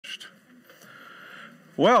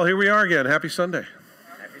Well, here we are again. Happy Sunday.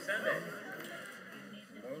 Happy Sunday.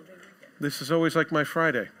 This is always like my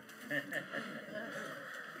Friday.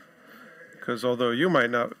 Because although you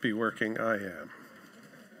might not be working, I am.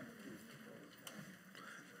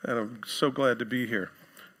 And I'm so glad to be here.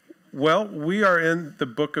 Well, we are in the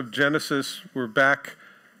book of Genesis. We're back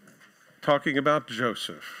talking about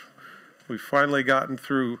Joseph. We've finally gotten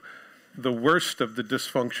through the worst of the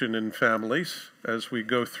dysfunction in families as we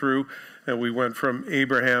go through, and we went from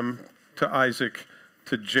Abraham to Isaac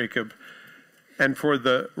to Jacob. And for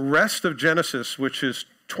the rest of Genesis, which is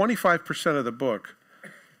 25% of the book,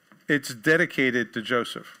 it's dedicated to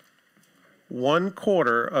Joseph.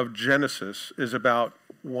 1/4 of Genesis is about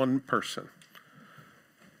one person.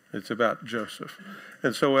 It's about Joseph.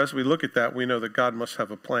 And so as we look at that, we know that God must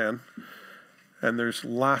have a plan. And there's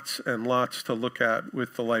lots and lots to look at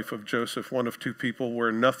with the life of Joseph, one of two people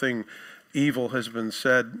where nothing evil has been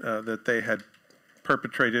said that they had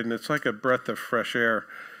perpetrated. And it's like a breath of fresh air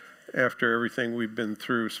after everything we've been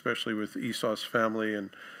through, especially with Esau's family and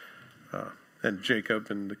Jacob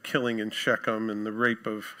and the killing in Shechem and the rape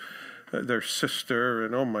of their sister.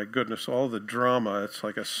 And oh my goodness, all the drama. It's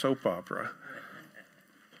like a soap opera.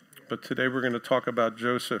 But today we're going to talk about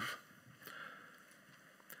Joseph.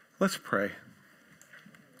 Let's pray.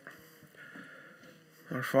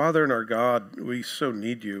 Our Father and our God, we so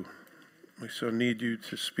need you. We so need you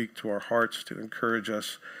to speak to our hearts, to encourage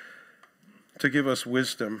us, to give us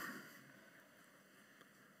wisdom,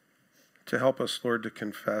 to help us, Lord, to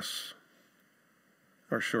confess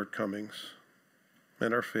our shortcomings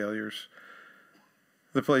and our failures,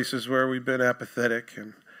 the places where we've been apathetic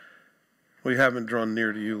and we haven't drawn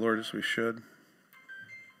near to you, Lord, as we should,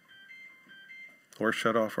 or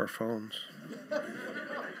shut off our phones.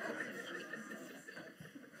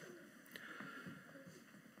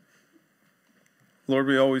 Lord,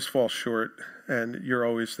 we always fall short, and you're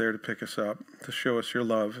always there to pick us up, to show us your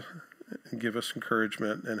love, and give us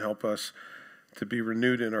encouragement, and help us to be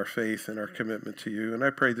renewed in our faith and our commitment to you. And I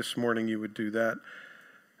pray this morning you would do that.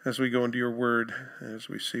 As we go into your word, as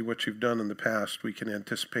we see what you've done in the past, we can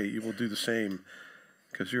anticipate you will do the same,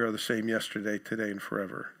 because you are the same yesterday, today, and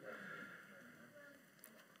forever.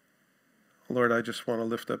 Lord, I just want to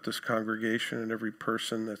lift up this congregation and every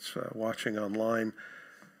person that's watching online,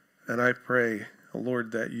 and I pray,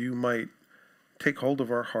 Lord, that you might take hold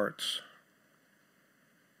of our hearts.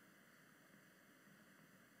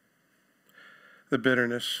 The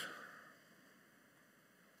bitterness,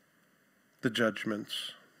 the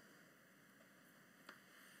judgments,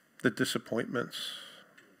 the disappointments,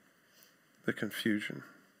 the confusion.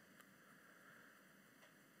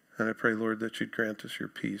 And I pray, Lord, that you'd grant us your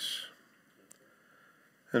peace.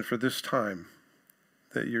 And for this time,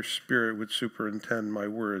 that your Spirit would superintend my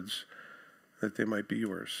words, that they might be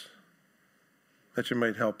yours, that you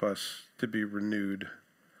might help us to be renewed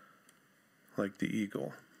like the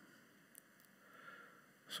eagle.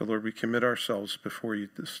 So, Lord, we commit ourselves before you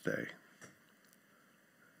this day.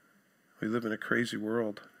 We live in a crazy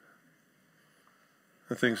world,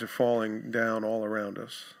 and things are falling down all around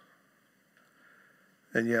us.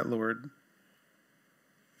 And yet, Lord,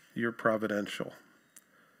 you're providential.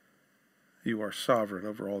 You are sovereign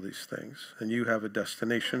over all these things, and you have a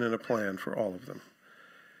destination and a plan for all of them.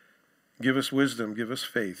 Give us wisdom, give us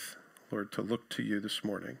faith, Lord, to look to you this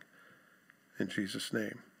morning. In Jesus'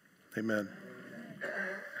 name, amen.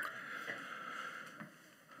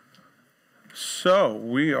 So,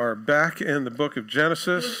 we are back in the book of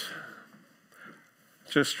Genesis.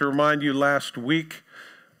 Just to remind you, last week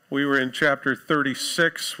we were in chapter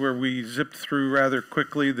 36, where we zipped through rather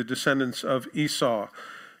quickly the descendants of Esau,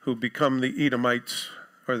 who become the Edomites,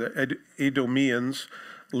 or the Edomians,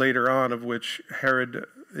 later on, of which Herod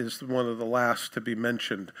is one of the last to be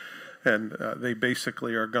mentioned. And they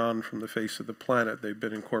basically are gone from the face of the planet. They've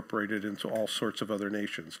been incorporated into all sorts of other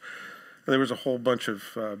nations. And there was a whole bunch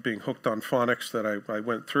of being hooked on phonics that I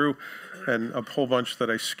went through, and a whole bunch that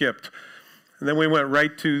I skipped. And then we went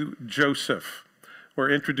right to Joseph. We're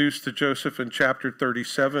introduced to Joseph in chapter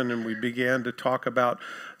 37, and we began to talk about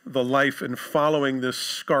the life and following this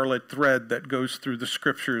scarlet thread that goes through the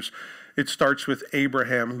scriptures. It starts with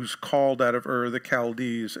Abraham, who's called out of Ur the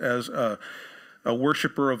Chaldees as a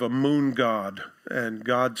worshiper of a moon god. And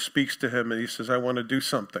God speaks to him, and he says, I want to do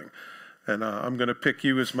something. And I'm going to pick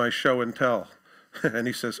you as my show and tell. And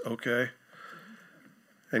he says, okay.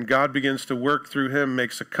 And God begins to work through him,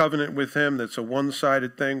 makes a covenant with him that's a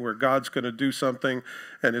one-sided thing where God's going to do something,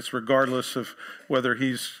 and it's regardless of whether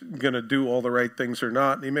he's going to do all the right things or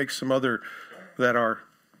not. And he makes some other that are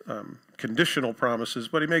conditional promises,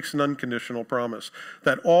 but he makes an unconditional promise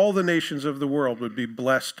that all the nations of the world would be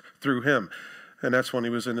blessed through him. And that's when he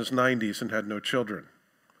was in his 90s and had no children.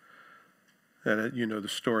 And you know the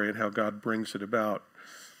story and how God brings it about.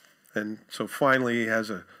 And so finally he has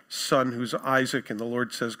a son who's Isaac, and the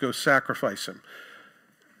Lord says, go sacrifice him.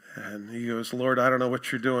 And he goes, Lord, I don't know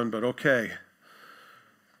what you're doing, but okay.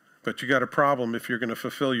 But you got a problem if you're going to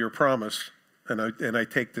fulfill your promise, and I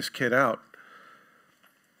take this kid out.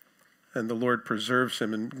 And the Lord preserves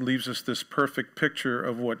him and leaves us this perfect picture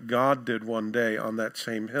of what God did one day on that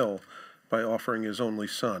same hill by offering his only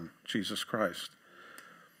son, Jesus Christ.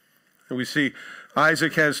 And we see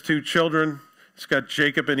Isaac has 2 children. He's got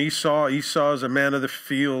Jacob and Esau. Esau is a man of the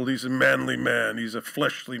field. He's a manly man. He's a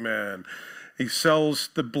fleshly man. He sells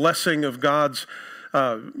the blessing of God's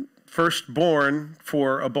firstborn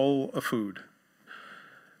for a bowl of food.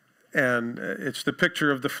 And it's the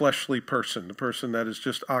picture of the fleshly person, the person that is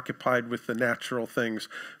just occupied with the natural things,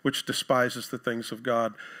 which despises the things of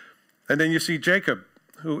God. And then you see Jacob,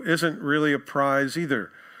 who isn't really a prize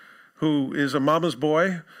either, who is a mama's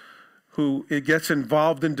boy, who gets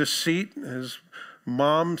involved in deceit. His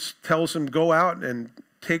mom tells him, go out and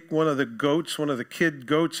take one of the goats, one of the kid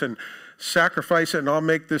goats, and sacrifice it, and I'll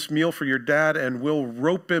make this meal for your dad, and we'll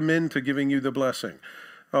rope him into giving you the blessing.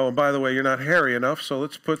 Oh, and by the way, you're not hairy enough, so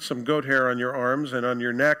let's put some goat hair on your arms and on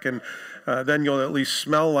your neck, and then you'll at least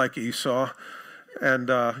smell like Esau, and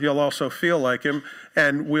you'll also feel like him,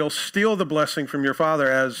 and we'll steal the blessing from your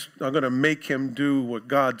father as I'm going to make him do what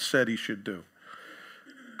God said he should do.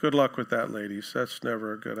 Good luck with that, ladies. That's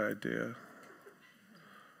never a good idea.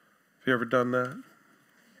 Have you ever done that?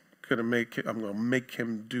 I'm going to make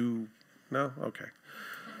him do... No? Okay.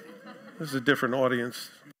 This is a different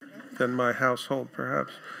audience than my household,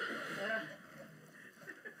 perhaps.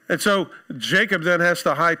 And so Jacob then has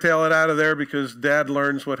to hightail it out of there because Dad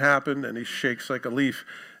learns what happened, and he shakes like a leaf,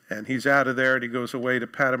 and he's out of there, and he goes away to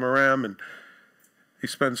Paddan Aram, and he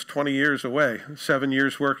spends 20 years away, 7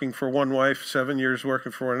 years working for one wife, 7 years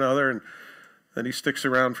working for another, and then he sticks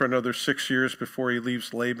around for another 6 years before he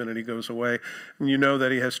leaves Laban and he goes away. And you know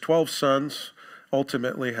that he has 12 sons,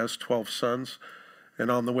 ultimately has 12 sons. And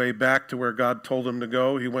on the way back to where God told him to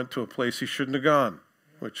go, he went to a place he shouldn't have gone,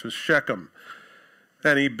 which was Shechem.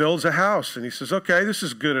 And he builds a house, and he says, okay, this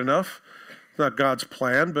is good enough. It's not God's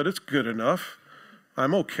plan, but it's good enough.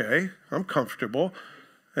 I'm okay. I'm comfortable.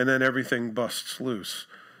 And then everything busts loose.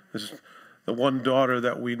 There's the one daughter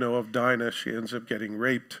that we know of, Dinah, she ends up getting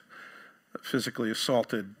raped, physically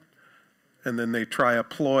assaulted. And then they try a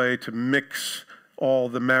ploy to mix all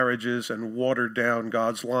the marriages and water down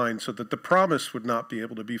God's line so that the promise would not be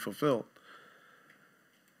able to be fulfilled.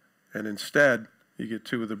 And instead, you get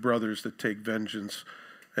 2 of the brothers that take vengeance,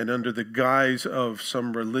 and under the guise of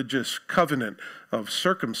some religious covenant of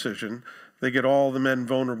circumcision, they get all the men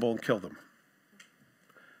vulnerable and kill them.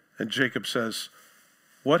 And Jacob says,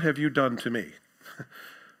 what have you done to me?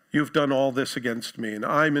 You've done all this against me, and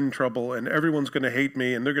I'm in trouble, and everyone's going to hate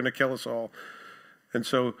me, and they're going to kill us all. And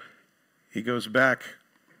so he goes back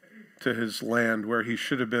to his land where he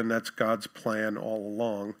should have been. That's God's plan all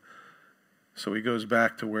along. So he goes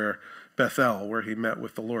back to where Bethel, where he met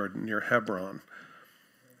with the Lord near Hebron.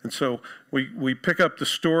 And so we pick up the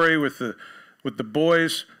story with the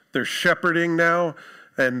boys. They're shepherding now,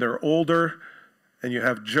 and they're older. And you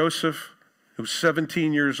have Joseph, who's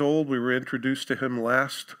 17 years old. We were introduced to him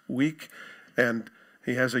last week. And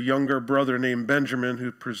he has a younger brother named Benjamin,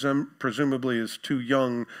 who presumably is too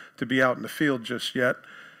young to be out in the field just yet.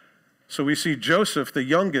 So we see Joseph, the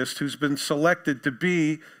youngest, who's been selected to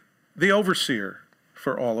be the overseer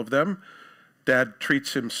for all of them. Dad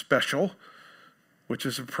treats him special, which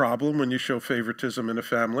is a problem when you show favoritism in a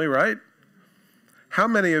family, right? How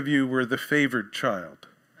many of you were the favored child?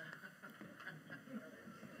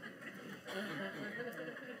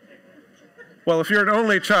 Well, if you're an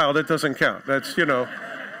only child, it doesn't count. That's,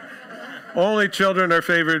 only children are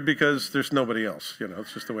favored because there's nobody else.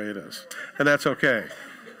 It's just the way it is. And that's okay.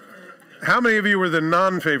 How many of you were the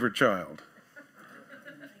non-favored child?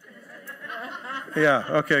 Yeah,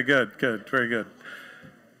 okay, good, very good.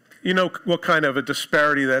 You know what kind of a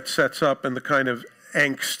disparity that sets up and the kind of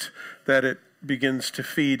angst that it begins to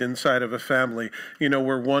feed inside of a family,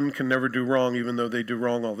 where one can never do wrong even though they do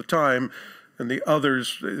wrong all the time, and the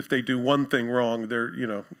others, if they do one thing wrong, they're,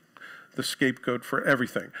 the scapegoat for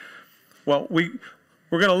everything. Well, we're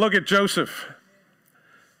going to look at Joseph.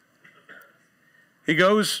 He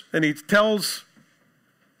goes and he tells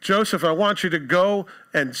Joseph, I want you to go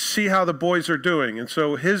and see how the boys are doing. And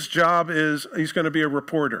so his job is, he's going to be a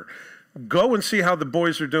reporter. Go and see how the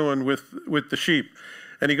boys are doing with the sheep.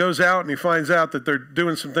 And he goes out and he finds out that they're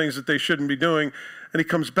doing some things that they shouldn't be doing. And he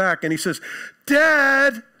comes back and he says,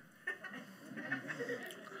 Dad!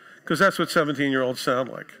 Because that's what 17-year-olds sound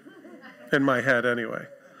like, in my head anyway.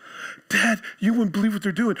 Dad, you wouldn't believe what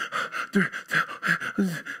they're doing.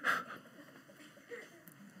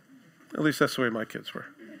 At least that's the way my kids were.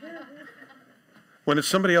 When it's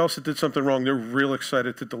somebody else that did something wrong, they're real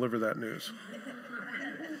excited to deliver that news.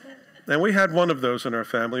 And we had one of those in our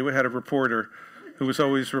family. We had a reporter who was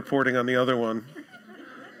always reporting on the other one.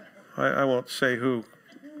 I won't say who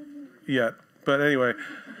yet, but anyway.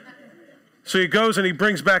 So he goes and he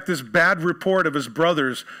brings back this bad report of his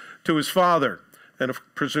brothers to his father. And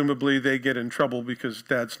presumably they get in trouble because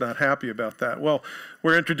Dad's not happy about that. Well,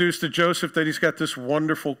 we're introduced to Joseph that he's got this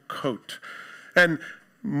wonderful coat. And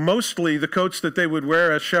mostly the coats that they would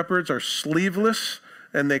wear as shepherds are sleeveless,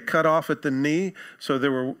 and they cut off at the knee, so they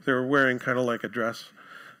were wearing kind of like a dress.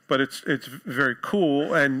 But it's very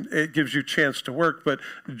cool, and it gives you a chance to work. But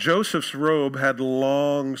Joseph's robe had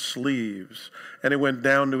long sleeves, and it went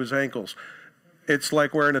down to his ankles. It's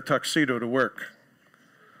like wearing a tuxedo to work.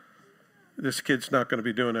 This kid's not going to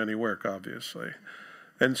be doing any work, obviously.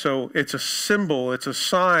 And so it's a symbol, it's a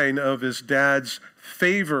sign of his dad's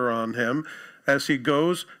favor on him as he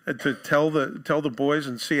goes to tell the boys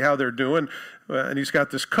and see how they're doing. And he's got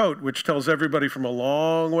this coat, which tells everybody from a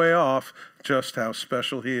long way off just how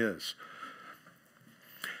special he is.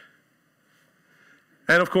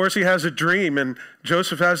 And of course, he has a dream, and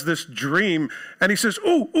Joseph has this dream, and he says,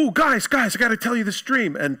 "Oh, guys, I got to tell you this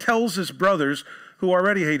dream," and tells his brothers, who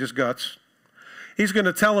already hate his guts, he's going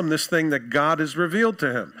to tell him this thing that God has revealed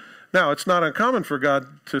to him. Now, it's not uncommon for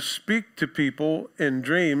God to speak to people in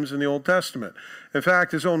dreams in the Old Testament. In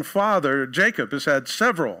fact, his own father, Jacob, has had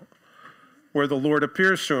several where the Lord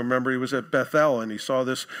appears to him. Remember, he was at Bethel, and he saw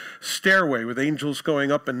this stairway with angels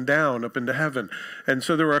going up and down, up into heaven. And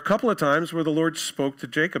so there were a couple of times where the Lord spoke to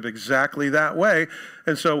Jacob exactly that way.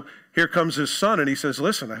 And so here comes his son, and he says,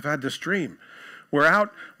 "Listen, I've had this dream. We're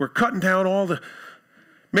out, we're cutting down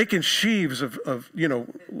making sheaves of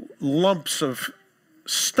lumps of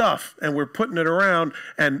stuff, and we're putting it around,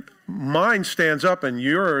 and mine stands up and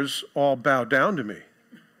yours all bow down to me."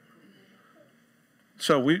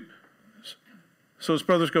 So his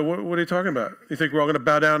brothers go, what are you talking about? You think we're all going to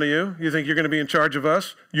bow down to you? You think you're going to be in charge of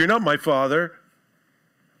us? You're not my father.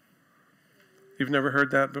 You've never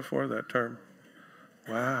heard that before, that term?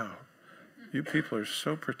 Wow. You people are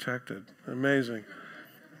so protected. Amazing.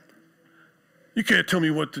 You can't tell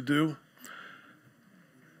me what to do.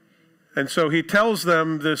 And so he tells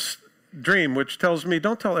them this dream, which tells me,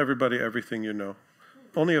 don't tell everybody everything you know.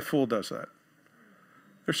 Only a fool does that.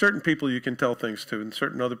 There's certain people you can tell things to, and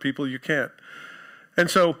certain other people you can't. And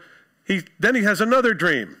so then he has another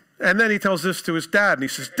dream. And then he tells this to his dad, and he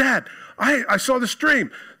says, "Dad, I saw this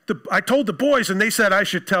dream. I told the boys, and they said I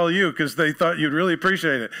should tell you because they thought you'd really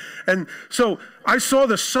appreciate it. And so I saw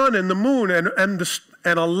the sun and the moon and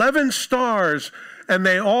 11 stars, and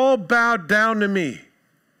they all bowed down to me."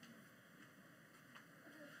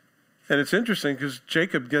 And it's interesting because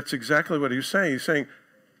Jacob gets exactly what he was saying. He's saying,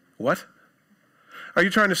 "What? Are you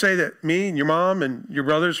trying to say that me and your mom and your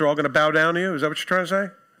brothers are all going to bow down to you? Is that what you're trying to say?"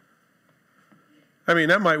 I mean,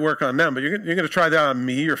 that might work on them, but you're going to try that on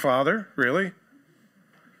me, your father? Really?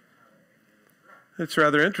 It's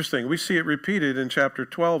rather interesting. We see it repeated in chapter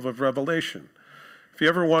 12 of Revelation. If you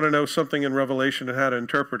ever want to know something in Revelation and how to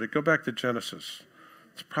interpret it, go back to Genesis.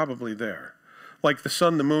 It's probably there. Like the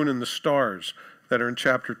sun, the moon, and the stars that are in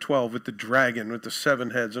chapter 12 with the dragon, with the 7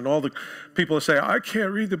 heads, and all the people that say, "I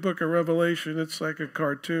can't read the book of Revelation. It's like a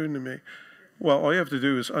cartoon to me." Well, all you have to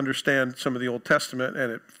do is understand some of the Old Testament,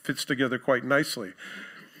 and it fits together quite nicely.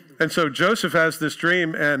 And so Joseph has this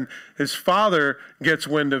dream, and his father gets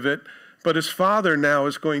wind of it, but his father now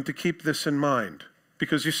is going to keep this in mind.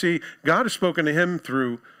 Because you see, God has spoken to him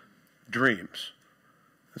through dreams.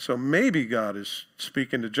 And so maybe God is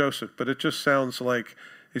speaking to Joseph, but it just sounds like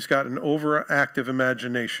he's got an overactive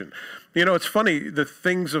imagination. You know, it's funny, the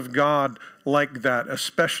things of God like that,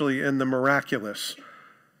 especially in the miraculous.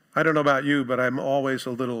 I don't know about you, but I'm always a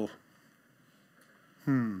little,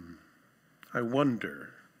 I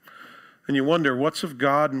wonder. And you wonder, what's of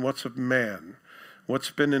God and what's of man? What's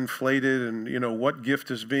been inflated, and, what gift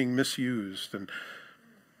is being misused? And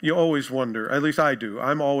you always wonder, at least I do.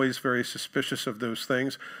 I'm always very suspicious of those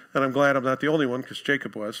things, and I'm glad I'm not the only one, because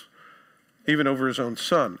Jacob was, even over his own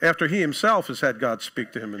son, after he himself has had God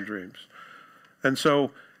speak to him in dreams. And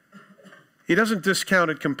so he doesn't discount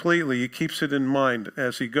it completely. He keeps it in mind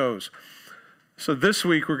as he goes. So this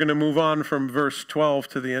week we're going to move on from verse 12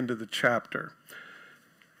 to the end of the chapter,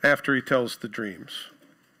 after he tells the dreams.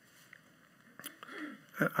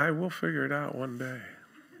 I will figure it out one day.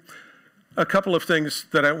 A couple of things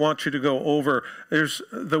that I want you to go over. There's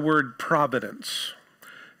the word providence.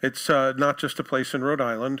 It's not just a place in Rhode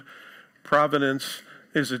Island. Providence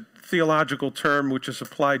is a theological term which is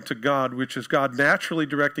applied to God, which is God naturally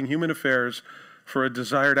directing human affairs for a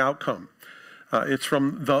desired outcome. It's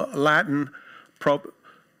from the Latin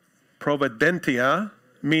providentia,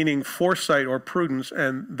 meaning foresight or prudence,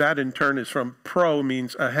 and that in turn is from pro,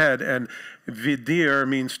 means ahead, and videre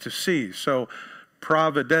means to see. So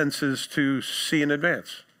providence is to see in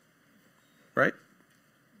advance, right?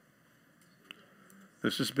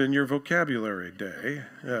 This has been your vocabulary day,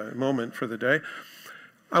 moment for the day.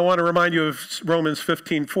 I want to remind you of Romans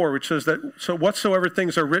 15:4, which says that, so whatsoever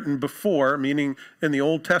things are written before, meaning in the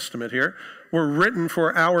Old Testament here, were written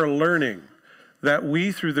for our learning, that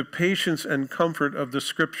we through the patience and comfort of the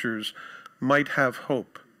Scriptures might have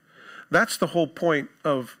hope. That's the whole point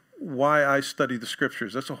of why I study the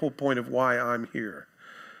Scriptures. That's the whole point of why I'm here.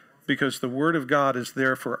 Because the Word of God is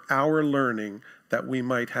there for our learning, that we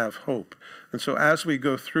might have hope. And so as we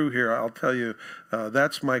go through here, I'll tell you,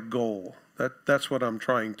 that's my goal. That's what I'm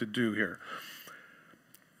trying to do here.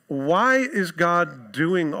 Why is God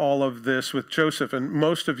doing all of this with Joseph? And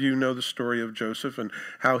most of you know the story of Joseph and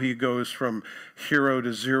how he goes from hero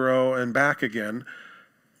to zero and back again.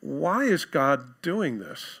 Why is God doing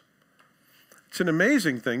this? It's an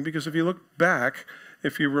amazing thing, because if you look back,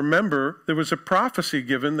 if you remember, there was a prophecy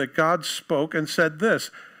given that God spoke and said this.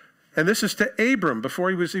 And this is to Abram, before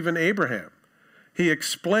he was even Abraham. He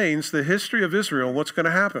explains the history of Israel and what's going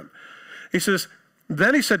to happen. He says,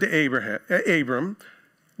 then he said to Abram,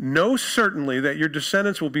 know certainly that your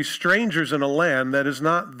descendants will be strangers in a land that is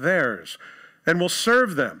not theirs, and will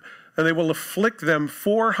serve them, and they will afflict them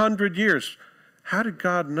 400 years. How did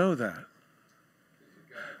God know that?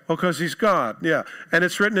 Well, because he's God, yeah. And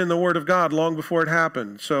it's written in the Word of God long before it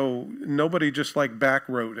happened, so nobody just like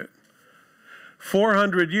back-wrote it.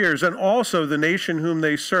 400 years, and also the nation whom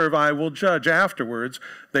they serve I will judge. Afterwards,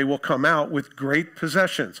 they will come out with great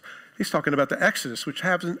possessions. He's talking about the Exodus, which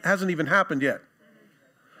hasn't even happened yet.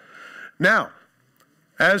 Now,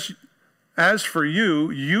 as for you,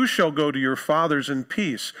 you shall go to your fathers in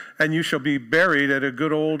peace, and you shall be buried at a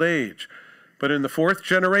good old age. But in the 4th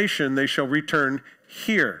generation they shall return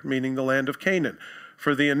here, meaning the land of Canaan.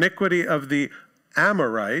 For the iniquity of the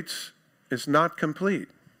Amorites is not complete.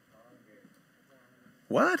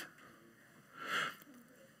 What?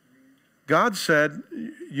 God said,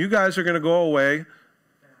 you guys are going to go away,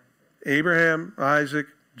 Abraham, Isaac,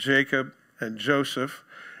 Jacob, and Joseph,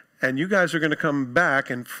 and you guys are going to come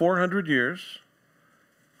back in 400 years,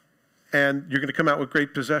 and you're going to come out with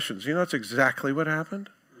great possessions. You know, that's exactly what happened.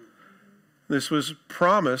 This was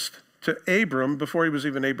promised to Abram before he was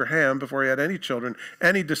even Abraham, before he had any children,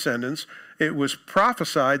 any descendants. It was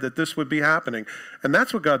prophesied that this would be happening, and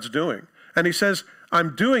that's what God's doing. And he says,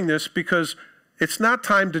 I'm doing this because it's not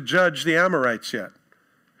time to judge the Amorites yet.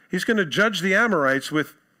 He's going to judge the Amorites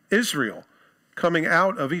with Israel coming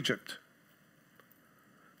out of Egypt.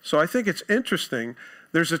 So I think it's interesting.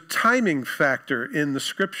 There's a timing factor in the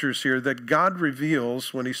Scriptures here that God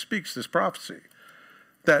reveals when he speaks this prophecy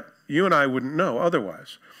that you and I wouldn't know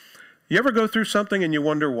otherwise. You ever go through something and you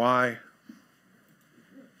wonder why?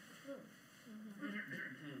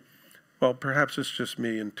 Well, perhaps it's just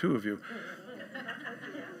me and two of you.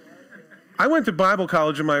 I went to Bible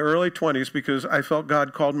college in my early 20s because I felt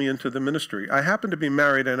God called me into the ministry. I happened to be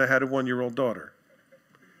married and I had a 1-year-old daughter.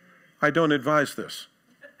 I don't advise this.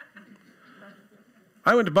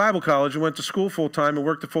 I went to Bible college and went to school full-time and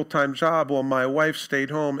worked a full-time job while my wife stayed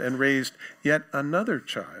home and raised yet another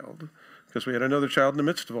child, because we had another child in the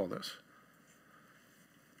midst of all this.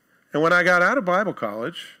 And when I got out of Bible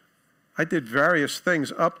college, I did various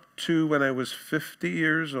things up to when I was 50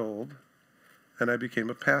 years old, and I became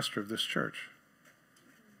a pastor of this church.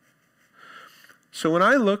 So when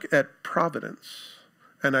I look at providence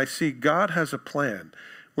and I see God has a plan,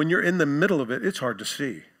 when you're in the middle of it, it's hard to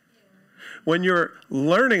see. When you're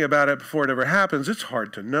learning about it before it ever happens, it's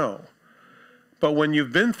hard to know. But when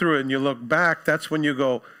you've been through it and you look back, that's when you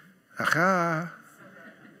go, aha.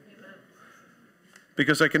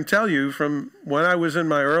 Because I can tell you from when I was in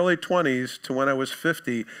my early 20s to when I was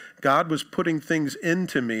 50, God was putting things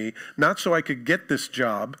into me, not so I could get this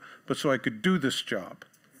job, but so I could do this job.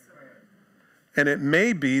 And it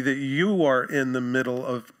may be that you are in the middle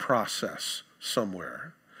of process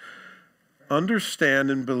somewhere.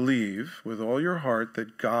 Understand and believe with all your heart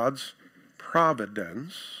that God's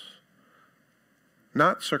providence,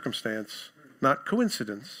 not circumstance, not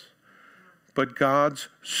coincidence, but God's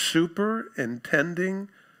superintending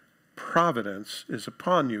providence is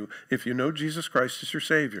upon you if you know Jesus Christ as your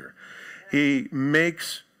Savior. He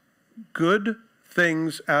makes good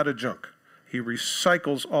things out of junk. He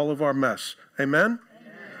recycles all of our mess. Amen? Amen.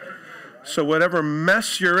 So whatever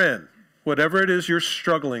mess you're in, whatever it is you're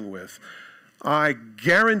struggling with, I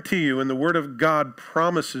guarantee you, and the Word of God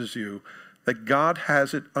promises you, that God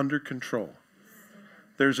has it under control.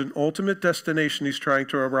 There's an ultimate destination he's trying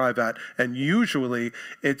to arrive at, and usually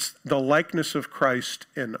it's the likeness of Christ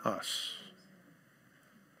in us.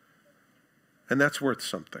 And that's worth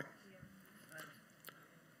something.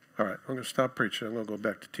 All right, I'm going to stop preaching. I'm going to go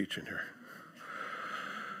back to teaching here.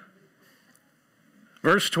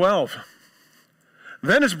 Verse 12.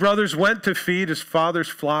 Then his brothers went to feed his father's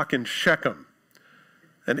flock in Shechem.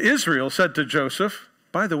 And Israel said to Joseph,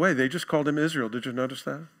 by the way, they just called him Israel. Did you notice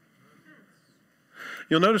that?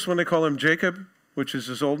 You'll notice when they call him Jacob, which is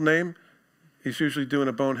his old name, he's usually doing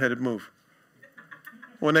a boneheaded move.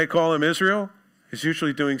 When they call him Israel, he's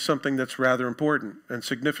usually doing something that's rather important and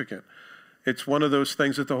significant. It's one of those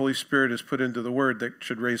things that the Holy Spirit has put into the Word that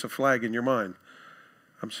should raise a flag in your mind.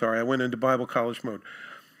 I'm sorry, I went into Bible college mode.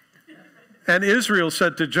 And Israel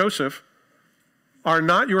said to Joseph, are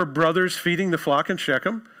not your brothers feeding the flock in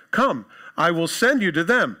Shechem? Come, I will send you to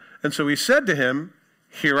them. And so he said to him,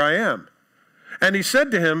 here I am. And he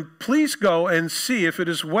said to him, please go and see if it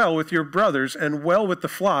is well with your brothers and well with the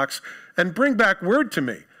flocks, and bring back word to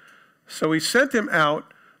me. So he sent him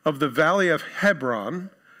out of the valley of Hebron,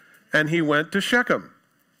 and he went to Shechem.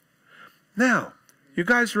 Now, you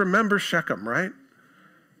guys remember Shechem, right?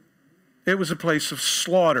 It was a place of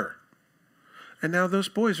slaughter. And now those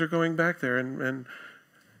boys are going back there and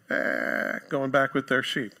going back with their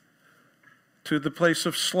sheep to the place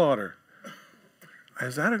of slaughter.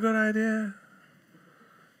 Is that a good idea?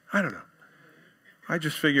 I don't know. I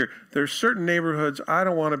just figure there's certain neighborhoods I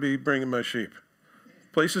don't want to be bringing my sheep.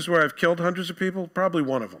 Places where I've killed hundreds of people, probably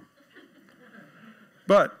one of them.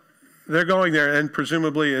 But they're going there, and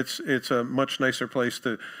presumably it's a much nicer place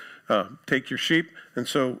to take your sheep. And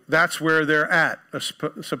so that's where they're at,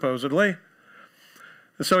 supposedly.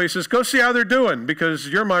 And so he says, go see how they're doing, because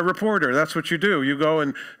you're my reporter. That's what you do. You go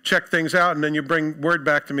and check things out, and then you bring word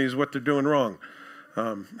back to me as what they're doing wrong.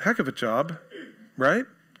 Heck of a job, right?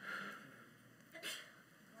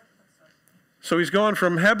 So he's going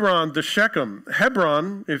from Hebron to Shechem.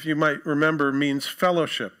 Hebron, if you might remember, means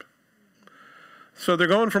fellowship. So they're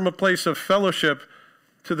going from a place of fellowship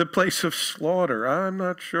to the place of slaughter. I'm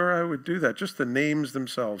not sure I would do that. Just the names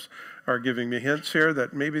themselves are giving me hints here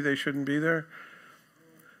that maybe they shouldn't be there.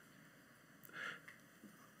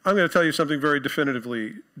 I'm going to tell you something very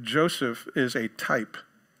definitively. Joseph is a type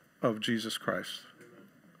of Jesus Christ.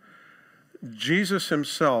 Jesus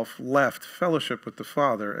himself left fellowship with the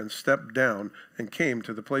Father and stepped down and came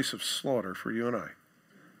to the place of slaughter for you and I.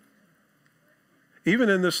 Even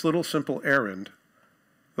in this little simple errand,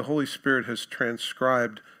 the Holy Spirit has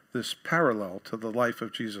transcribed this parallel to the life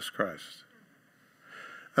of Jesus Christ.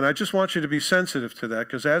 And I just want you to be sensitive to that,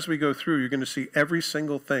 because as we go through, you're going to see every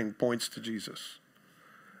single thing points to Jesus.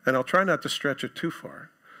 And I'll try not to stretch it too far,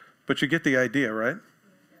 but you get the idea, right?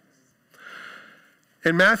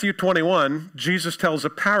 In Matthew 21, Jesus tells a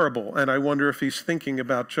parable, and I wonder if he's thinking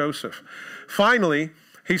about Joseph. Finally,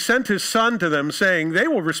 he sent his son to them, saying, they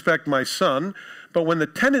will respect my son. But when the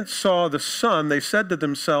tenants saw the son, they said to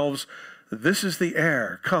themselves, this is the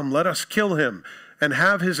heir. Come, let us kill him and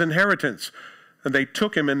have his inheritance. And they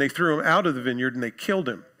took him and they threw him out of the vineyard and they killed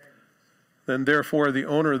him. Then therefore the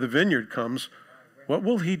owner of the vineyard comes. What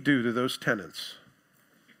will he do to those tenants?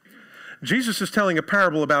 Jesus is telling a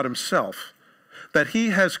parable about himself, that he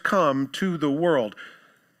has come to the world,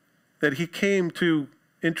 that he came to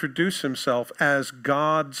introduce himself as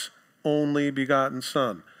God's only begotten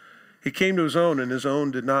Son. He came to his own, and his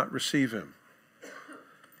own did not receive him.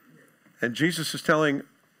 And Jesus is telling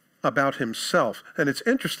about himself. And it's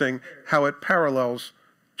interesting how it parallels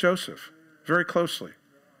Joseph very closely.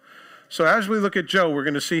 So as we look at Joe, we're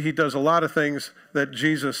going to see he does a lot of things that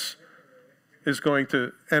Jesus is going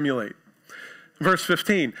to emulate. Verse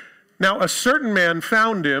 15. Now a certain man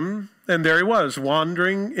found him, and there he was,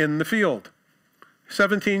 wandering in the field.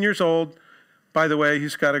 17 years old. By the way,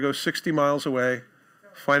 he's got to go 60 miles away,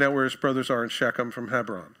 find out where his brothers are in Shechem from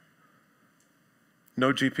Hebron.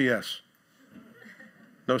 No GPS.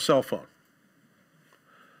 No cell phone.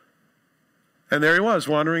 And there he was,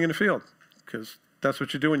 wandering in the field, because that's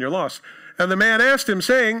what you do when you're lost. And the man asked him,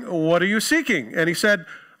 saying, what are you seeking? And he said,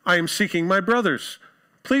 I am seeking my brothers.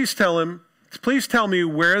 Please tell me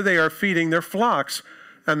where they are feeding their flocks.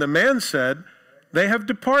 And the man said, they have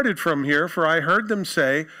departed from here, for I heard them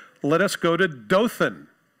say, let us go to Dothan.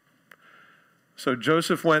 So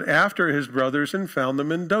Joseph went after his brothers and found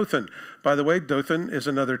them in Dothan. By the way, Dothan is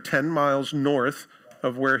another 10 miles north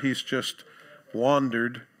of where he's just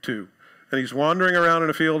wandered to. And he's wandering around in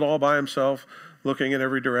a field all by himself. looking in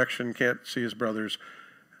every direction, can't see his brothers.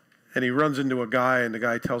 And he runs into a guy, and the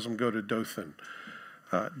guy tells him, go to Dothan.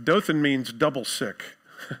 Dothan means double sick.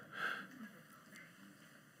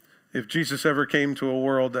 If Jesus ever came to a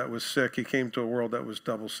world that was sick, he came to a world that was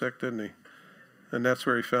double sick, didn't he? And that's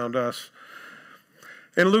where he found us.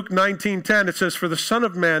 In Luke 19:10, it says, for the Son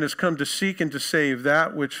of Man has come to seek and to save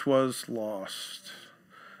that which was lost.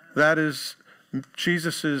 That is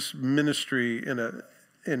Jesus' ministry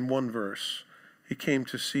in one verse. He came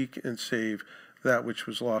to seek and save that which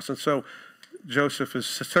was lost. And so Joseph is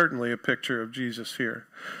certainly a picture of Jesus here.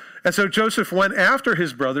 And so Joseph went after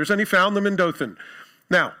his brothers, and he found them in Dothan.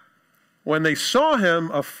 Now, when they saw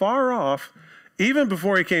him afar off, even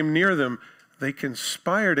before he came near them, they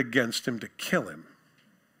conspired against him to kill him.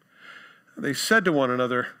 They said to one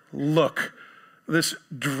another, look, this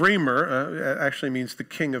dreamer, actually means the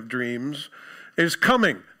king of dreams, is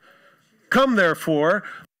coming. Come, therefore,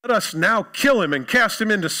 let us now kill him and cast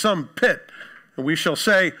him into some pit. And we shall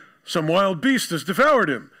say, some wild beast has devoured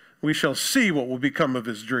him. We shall see what will become of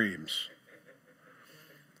his dreams.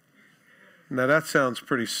 Now that sounds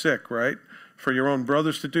pretty sick, right? For your own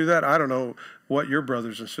brothers to do that? I don't know what your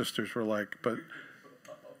brothers and sisters were like, but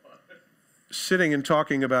sitting and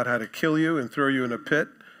talking about how to kill you and throw you in a pit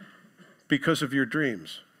because of your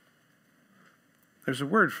dreams. There's a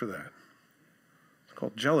word for that. It's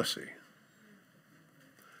called jealousy.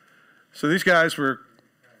 So these guys were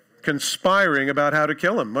conspiring about how to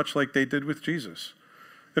kill him, much like they did with Jesus.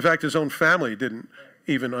 In fact, his own family didn't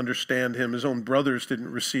even understand him. His own brothers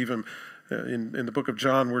didn't receive him. In the book of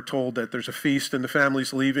John, we're told that there's a feast and the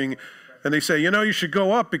family's leaving. And they say, you should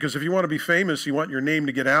go up because if you want to be famous, you want your name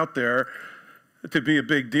to get out there, to be a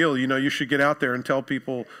big deal. You should get out there and tell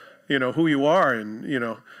people, who you are. And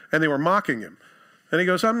they were mocking him. And he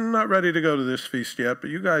goes, I'm not ready to go to this feast yet, but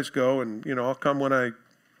you guys go and, I'll come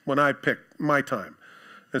when I pick my time.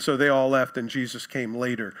 And so they all left and Jesus came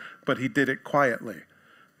later, but he did it quietly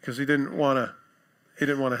because he didn't want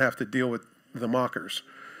to have to deal with the mockers.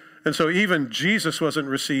 And so even Jesus wasn't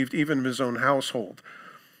received, even in his own household.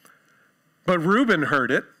 But Reuben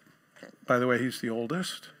heard it. By the way, he's the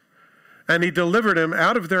oldest. And he delivered him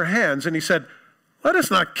out of their hands. And he said, let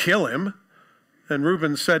us not kill him. And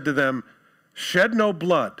Reuben said to them, shed no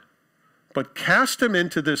blood, but cast him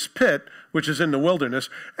into this pit, which is in the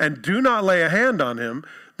wilderness, and do not lay a hand on him,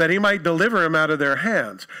 that he might deliver him out of their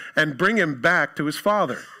hands, and bring him back to his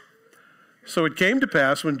father. So it came to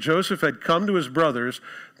pass, when Joseph had come to his brothers,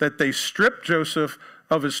 that they stripped Joseph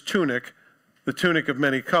of his tunic, the tunic of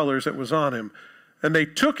many colors that was on him, and they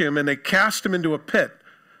took him and they cast him into a pit.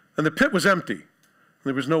 And the pit was empty.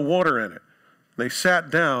 There was no water in it. They sat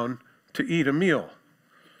down to eat a meal.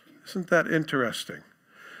 Isn't that interesting?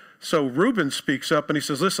 So Reuben speaks up and he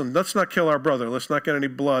says, listen, let's not kill our brother. Let's not get any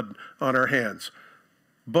blood on our hands.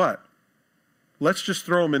 But let's just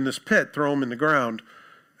throw him in this pit, throw him in the ground.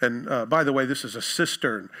 And by the way, this is a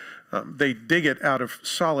cistern. They dig it out of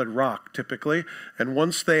solid rock, typically. And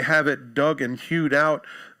once they have it dug and hewed out,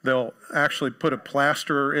 they'll actually put a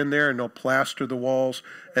plasterer in there, and they'll plaster the walls,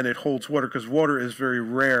 and it holds water, because water is very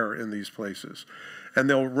rare in these places. And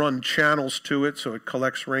they'll run channels to it, so it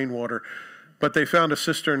collects rainwater. But they found a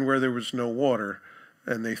cistern where there was no water,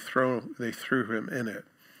 and they threw him in it.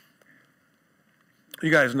 You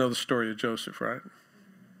guys know the story of Joseph, right?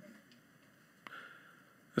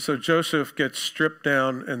 So Joseph gets stripped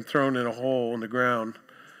down and thrown in a hole in the ground,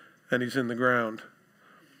 and he's in the ground.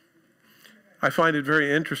 I find it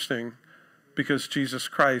very interesting because Jesus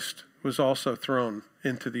Christ was also thrown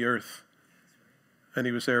into the earth, and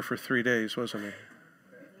he was there for 3 days, wasn't he?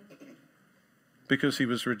 Because he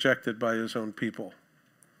was rejected by his own people.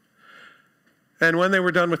 And when they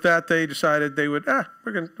were done with that, they decided they would,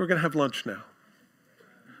 we're going to have lunch now.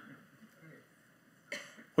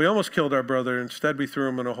 We almost killed our brother. Instead, we threw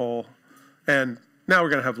him in a hole. And now we're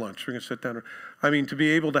going to have lunch. We're going to sit down. I mean, to be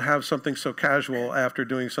able to have something so casual after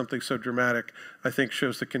doing something so dramatic, I think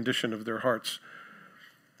shows the condition of their hearts.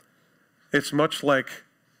 It's much like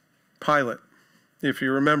Pilate. If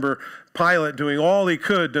you remember, Pilate doing all he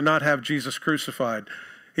could to not have Jesus crucified.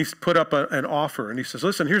 He's put up an offer, and he says,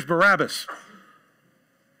 listen, here's Barabbas.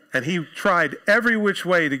 And he tried every which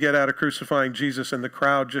way to get out of crucifying Jesus, and the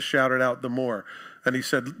crowd just shouted out the more. And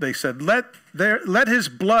they said, let his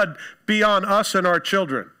blood be on us and our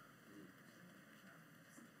children.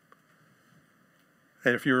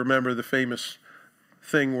 And if you remember the famous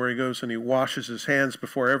thing where he goes and he washes his hands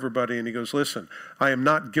before everybody, and he goes, listen, I am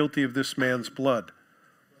not guilty of this man's blood.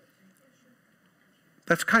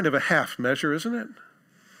 That's kind of a half measure, isn't it?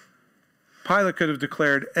 Pilate could have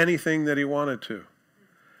declared anything that he wanted to.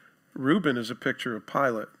 Reuben is a picture of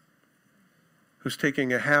Pilate. who's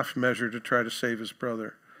taking a half measure to try to save his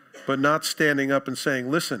brother, but not standing up and saying,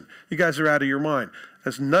 listen, you guys are out of your mind.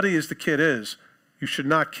 As nutty as the kid is, you should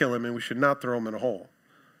not kill him and we should not throw him in a hole.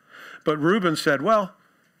 But Reuben said, well,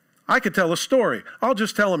 I could tell a story. I'll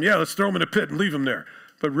just tell him, yeah, let's throw him in a pit and leave him there.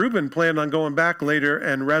 But Reuben planned on going back later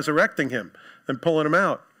and resurrecting him and pulling him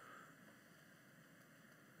out.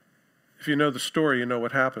 If you know the story, you know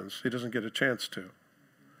what happens. He doesn't get a chance to.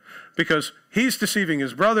 Because he's deceiving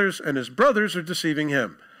his brothers, and his brothers are deceiving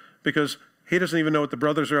him. Because he doesn't even know what the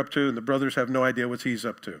brothers are up to, and the brothers have no idea what he's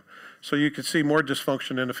up to. So you could see more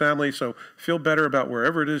dysfunction in the family, so feel better about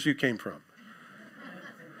wherever it is you came from.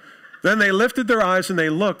 Then they lifted their eyes and they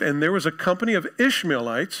looked, and there was a company of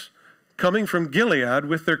Ishmaelites coming from Gilead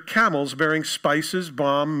with their camels bearing spices,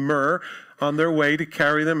 balm, myrrh, on their way to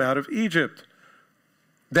carry them out of Egypt.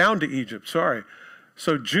 Down to Egypt, sorry.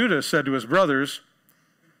 So Judah said to his brothers,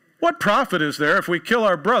 what profit is there if we kill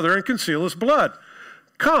our brother and conceal his blood?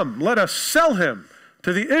 Come, let us sell him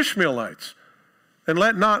to the Ishmaelites, and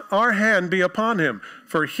let not our hand be upon him,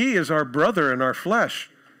 for he is our brother and our flesh.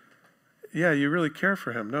 Yeah, you really care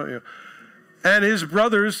for him, don't you? And his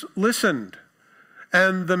brothers listened.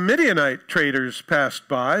 And the Midianite traders passed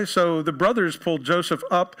by, so the brothers pulled Joseph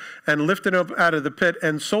up and lifted him up out of the pit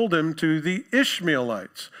and sold him to the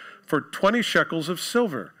Ishmaelites for 20 shekels of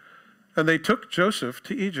silver. And they took Joseph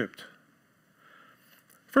to Egypt.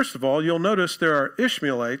 First of all, you'll notice there are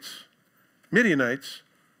Ishmaelites, Midianites,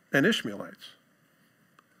 and Ishmaelites.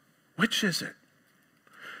 Which is it?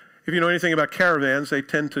 If you know anything about caravans, they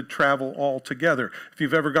tend to travel all together. If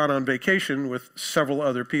you've ever gone on vacation with several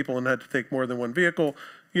other people and had to take more than one vehicle,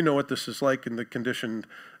 you know what this is like in the conditioned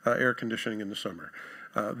air conditioning in the summer.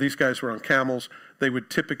 These guys were on camels. They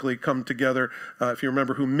would typically come together. If you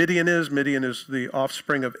remember who Midian is the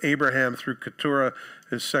offspring of Abraham through Keturah,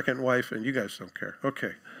 his second wife, and you guys don't care.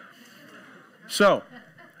 Okay. So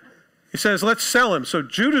he says, let's sell him. So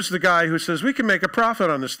Judah's the guy who says, we can make a profit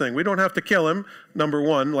on this thing. We don't have to kill him, number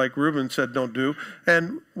one, like Reuben said don't do.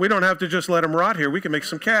 And we don't have to just let him rot here. We can make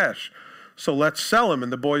some cash. So let's sell him.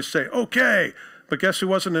 And the boys say, okay. But guess who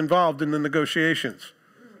wasn't involved in the negotiations?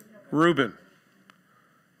 Reuben.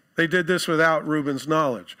 They did this without Reuben's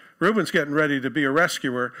knowledge. Reuben's getting ready to be a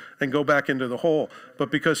rescuer and go back into the hole.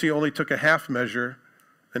 But because he only took a half measure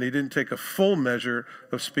and he didn't take a full measure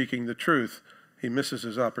of speaking the truth, he misses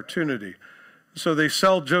his opportunity. So they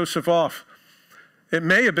sell Joseph off. It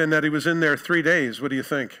may have been that he was in there 3 days. What do you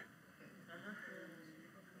think?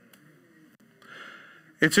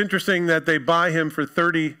 It's interesting that they buy him for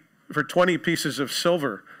 20 pieces of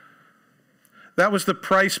silver. That was the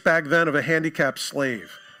price back then of a handicapped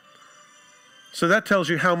slave. So that tells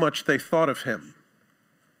you how much they thought of him.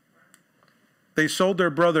 They sold their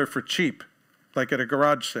brother for cheap, like at a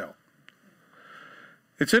garage sale.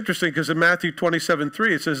 It's interesting because in Matthew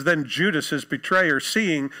 27:3 it says, then Judas, his betrayer,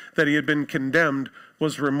 seeing that he had been condemned,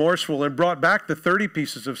 was remorseful and brought back the 30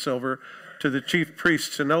 pieces of silver to the chief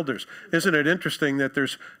priests and elders. Isn't it interesting that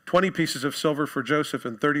there's 20 pieces of silver for Joseph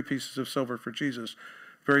and 30 pieces of silver for Jesus?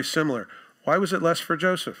 Very similar. Why was it less for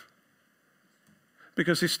Joseph?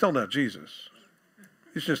 Because he's still not Jesus.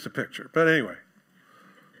 He's just a picture. But anyway.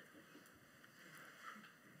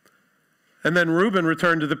 And then Reuben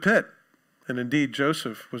returned to the pit. And indeed,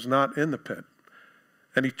 Joseph was not in the pit.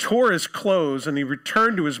 And he tore his clothes, and he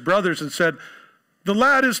returned to his brothers and said, the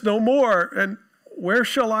lad is no more, and where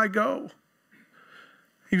shall I go?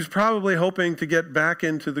 He was probably hoping to get back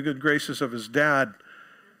into the good graces of his dad,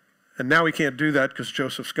 and now he can't do that because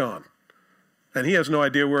Joseph's gone. And he has no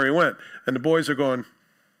idea where he went. And the boys are going,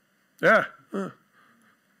 yeah,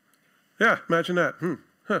 imagine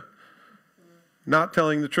that. Not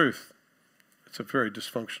telling the truth. It's a very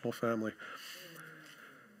dysfunctional family.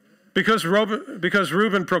 Because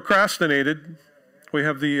Reuben procrastinated, we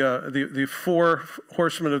have the four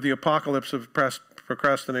horsemen of the apocalypse of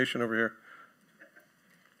procrastination over here.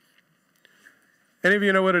 Any of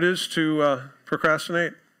you know what it is to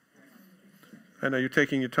procrastinate? I know you're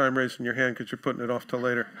taking your time raising your hand because you're putting it off till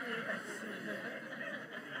later.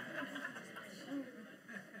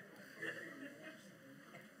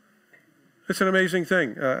 It's an amazing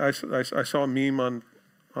thing. I saw a meme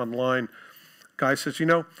online. Guy says, you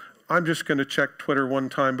know, I'm just going to check Twitter one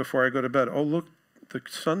time before I go to bed. Oh, look, the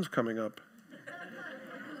sun's coming up.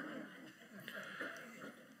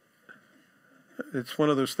 It's one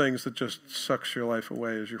of those things that just sucks your life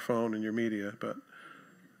away, as your phone and your media.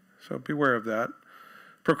 So beware of that.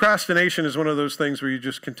 Procrastination is one of those things where you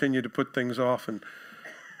just continue to put things off, and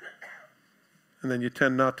then you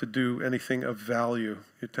tend not to do anything of value.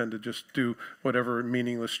 You tend to just do whatever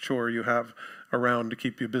meaningless chore you have around to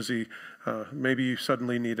keep you busy. Maybe you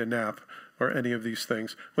suddenly need a nap, or any of these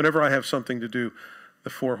things. Whenever I have something to do, the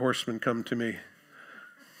four horsemen come to me.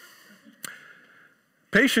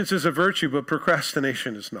 Patience is a virtue, but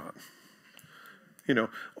procrastination is not. You know,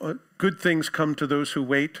 good things come to those who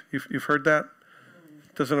wait. You've heard that?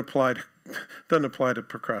 Doesn't apply to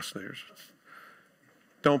procrastinators.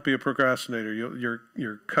 Don't be a procrastinator.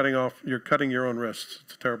 You're cutting your own wrists.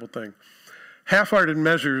 It's a terrible thing. Half-hearted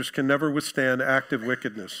measures can never withstand active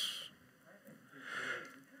wickedness.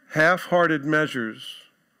 Half-hearted measures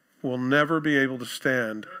will never be able to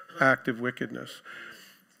stand active wickedness.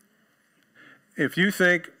 If you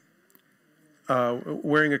think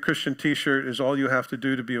wearing a Christian t-shirt is all you have to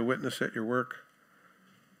do to be a witness at your work,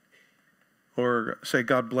 or say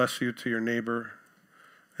God bless you to your neighbor,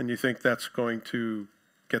 and you think that's going to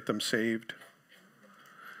get them saved,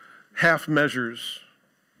 half measures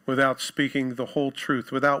without speaking the whole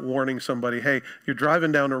truth, without warning somebody, hey, you're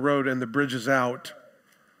driving down a road and the bridge is out.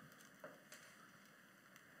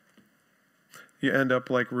 You end up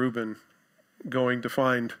like Reuben, going to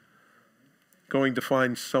find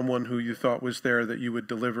someone who you thought was there that you would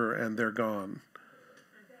deliver, and they're gone.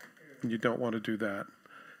 And you don't want to do that.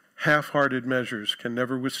 Half-hearted measures can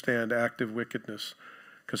never withstand active wickedness,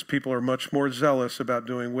 because people are much more zealous about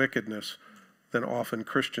doing wickedness than often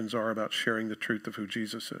Christians are about sharing the truth of who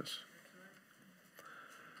Jesus is.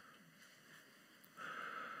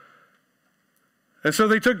 And so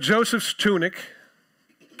they took Joseph's tunic,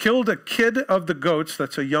 killed a kid of the goats,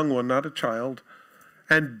 that's a young one, not a child,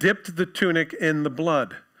 and dipped the tunic in the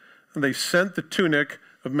blood. And they sent the tunic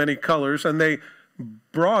of many colors, and they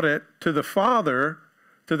brought it to their father,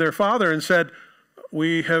 and said,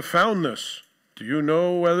 we have found this. Do you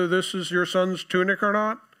know whether this is your son's tunic or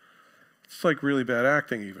not? It's like really bad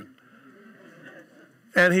acting even.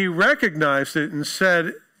 And he recognized it and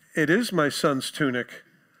said, it is my son's tunic.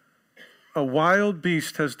 A wild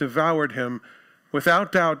beast has devoured him.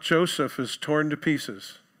 Without doubt, Joseph is torn to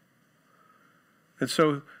pieces. And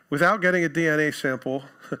so, without getting a DNA sample,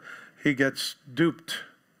 he gets duped.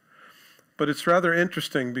 But it's rather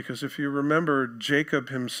interesting, because if you remember, Jacob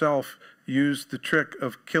himself used the trick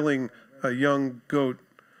of killing a young goat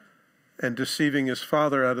and deceiving his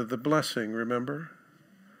father out of the blessing, remember?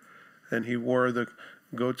 And he wore the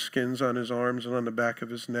goat skins on his arms and on the back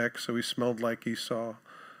of his neck, so he smelled like Esau.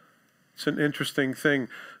 It's an interesting thing.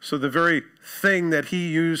 So the very thing that he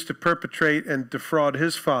used to perpetrate and defraud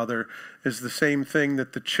his father is the same thing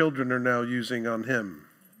that the children are now using on him.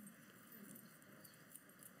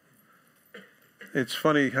 It's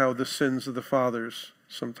funny how the sins of the fathers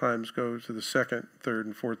sometimes go to the second, third,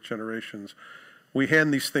 and fourth generations. We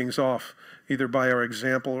hand these things off either by our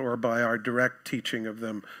example or by our direct teaching of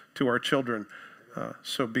them to our children.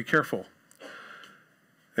 So be careful.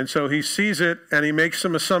 And so he sees it, and he makes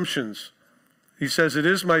some assumptions. He says, it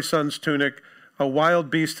is my son's tunic. A wild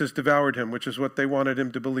beast has devoured him, which is what they wanted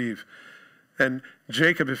him to believe. And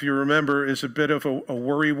Jacob, if you remember, is a bit of a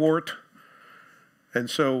worrywart. And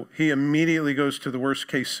so he immediately goes to the worst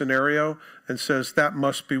case scenario and says, that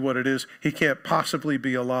must be what it is. He can't possibly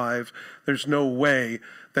be alive. There's no way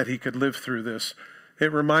that he could live through this.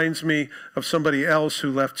 It reminds me of somebody else who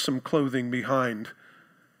left some clothing behind,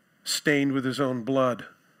 stained with his own blood.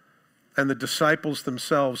 And the disciples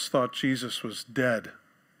themselves thought Jesus was dead.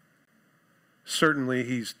 Certainly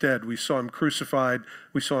he's dead. We saw him crucified.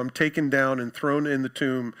 We saw him taken down and thrown in the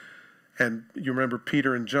tomb. And you remember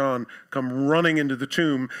Peter and John come running into the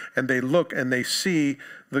tomb, and they look and they see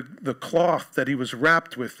the cloth that he was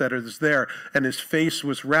wrapped with that is there, and his face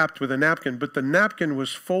was wrapped with a napkin, but the napkin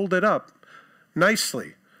was folded up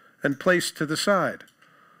nicely and placed to the side,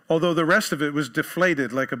 although the rest of it was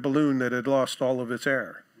deflated like a balloon that had lost all of its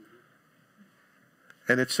air.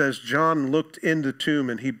 And it says John looked in the tomb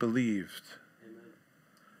and he believed.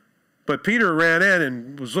 But Peter ran in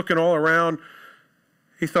and was looking all around.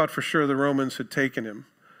 He thought for sure the Romans had taken him.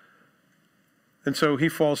 And so he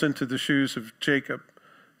falls into the shoes of Jacob.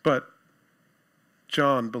 But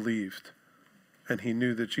John believed, and he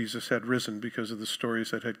knew that Jesus had risen because of the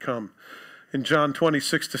stories that had come. In John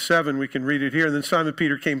 26-7, we can read it here. And then Simon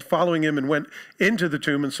Peter came following him and went into the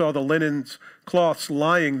tomb and saw the linen cloths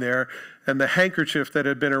lying there, and the handkerchief that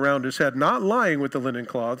had been around his head, not lying with the linen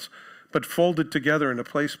cloths, but folded together in a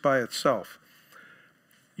place by itself.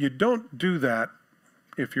 You don't do that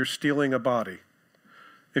if you're stealing a body.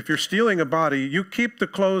 If you're stealing a body, you keep the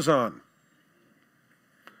clothes on.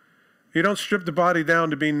 You don't strip the body down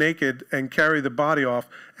to be naked and carry the body off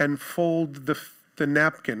and fold the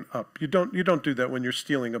napkin up. You don't do that when you're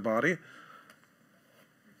stealing a body.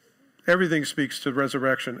 Everything speaks to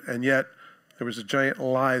resurrection, and yet there was a giant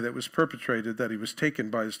lie that was perpetrated that he was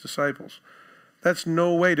taken by his disciples. That's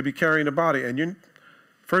no way to be carrying a body. And you,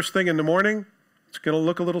 first thing in the morning, it's going to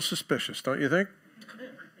look a little suspicious, don't you think?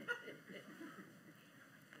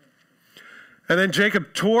 And then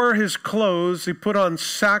Jacob tore his clothes. He put on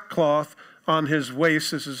sackcloth on his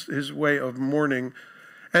waist. This is his way of mourning.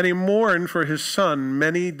 And he mourned for his son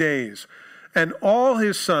many days. And all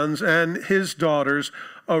his sons and his daughters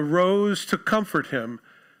arose to comfort him,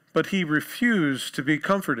 but he refused to be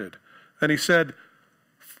comforted. And he said,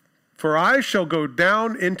 "For I shall go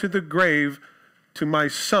down into the grave to my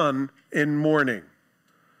son in mourning."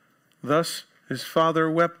 Thus his father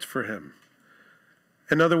wept for him.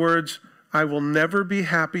 In other words, I will never be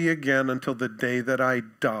happy again until the day that I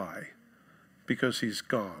die, because he's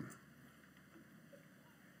gone.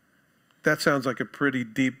 That sounds like a pretty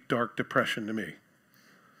deep, dark depression to me.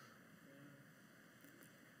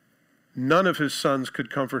 None of his sons could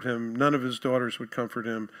comfort him. None of his daughters would comfort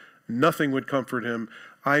him. Nothing would comfort him.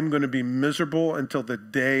 I'm going to be miserable until the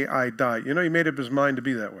day I die. You know, he made up his mind to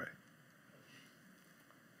be that way.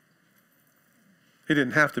 He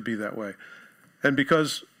didn't have to be that way. And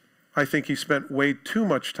because I think he spent way too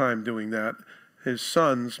much time doing that, his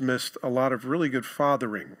sons missed a lot of really good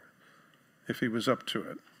fathering if he was up to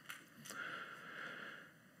it.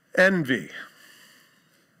 Envy.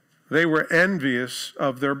 They were envious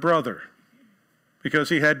of their brother because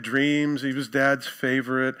he had dreams, he was dad's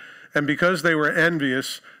favorite, and because they were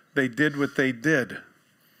envious, they did what they did.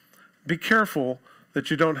 Be careful that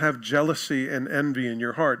you don't have jealousy and envy in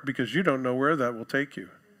your heart, because you don't know where that will take you.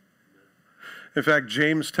 In fact,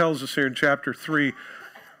 James tells us here in chapter 3,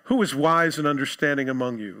 "Who is wise and understanding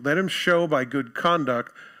among you? Let him show by good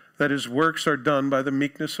conduct that his works are done by the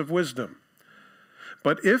meekness of wisdom.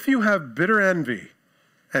 But if you have bitter envy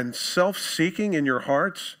and self-seeking in your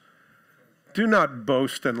hearts, do not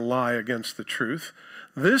boast and lie against the truth.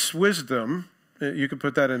 This wisdom," you can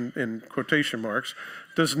put that in quotation marks,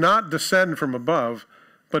 "does not descend from above,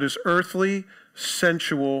 but is earthly,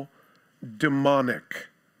 sensual, demonic.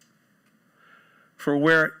 For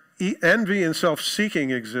where envy and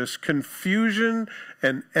self-seeking exists, confusion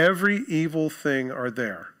and every evil thing are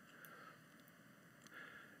there."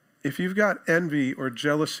 If you've got envy or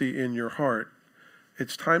jealousy in your heart,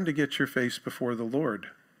 it's time to get your face before the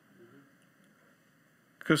Lord.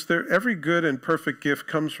 Because every good and perfect gift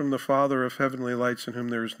comes from the Father of heavenly lights, in whom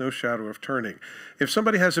there is no shadow of turning. If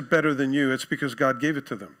somebody has it better than you, it's because God gave it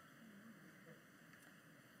to them.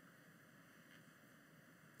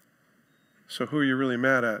 So who are you really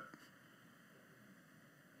mad at?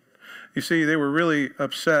 You see, they were really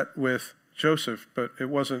upset with Joseph, but it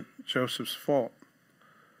wasn't Joseph's fault.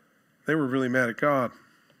 They were really mad at God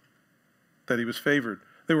that he was favored.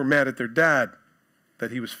 They were mad at their dad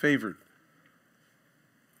that he was favored.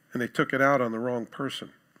 And they took it out on the wrong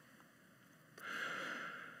person.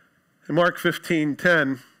 In Mark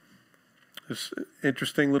 15:10, this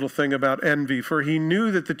interesting little thing about envy. "For he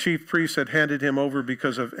knew that the chief priests had handed him over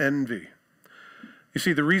because of envy." You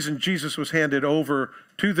see, the reason Jesus was handed over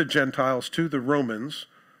to the Gentiles, to the Romans,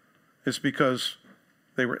 is because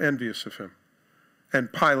they were envious of him.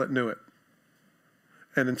 And Pilate knew it.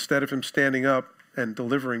 And instead of him standing up and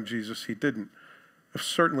delivering Jesus, he didn't.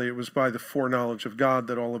 Certainly it was by the foreknowledge of God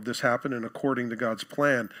that all of this happened, and according to God's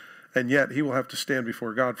plan. And yet he will have to stand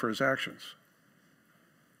before God for his actions.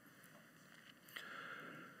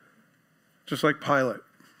 Just like Pilate.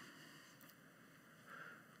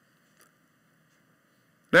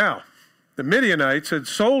 Now, the Midianites had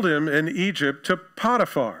sold him in Egypt to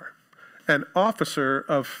Potiphar, an officer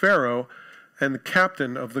of Pharaoh and the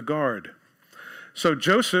captain of the guard. So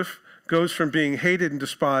Joseph goes from being hated and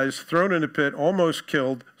despised, thrown in a pit, almost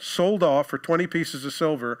killed, sold off for 20 pieces of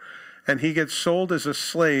silver, and he gets sold as a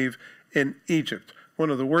slave in Egypt. One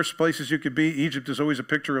of the worst places you could be. Egypt is always a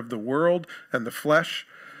picture of the world and the flesh.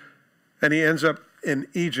 And he ends up in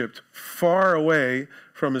Egypt, far away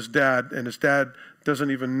from his dad, and his dad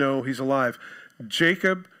doesn't even know he's alive.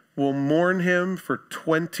 Jacob will mourn him for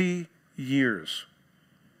 20 years,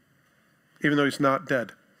 even though he's not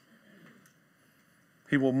dead.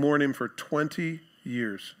 He will mourn him for 20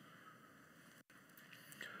 years.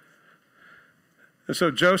 And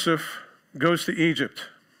so Joseph goes to Egypt.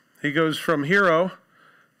 He goes from hero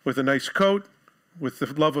with a nice coat, with the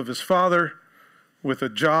love of his father, with a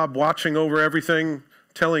job watching over everything,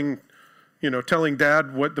 telling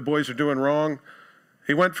dad what the boys are doing wrong.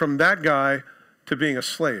 He went from that guy to being a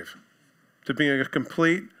slave, to being a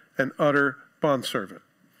complete and utter bondservant.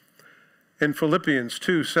 In Philippians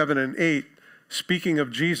 2:7 and 8, speaking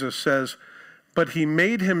of Jesus, says, "But he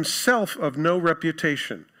made himself of no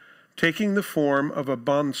reputation, taking the form of a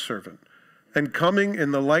bondservant, and coming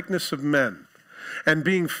in the likeness of men. And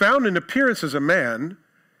being found in appearance as a man,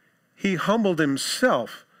 he humbled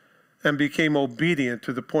himself and became obedient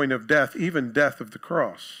to the point of death, even death of the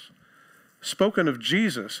cross. Spoken of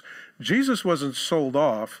Jesus, Jesus wasn't sold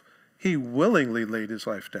off. He willingly laid his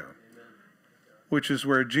life down, which is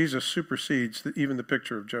where Jesus supersedes even the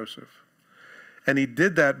picture of Joseph. And he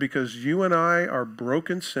did that because you and I are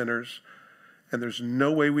broken sinners, and there's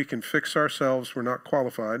no way we can fix ourselves. We're not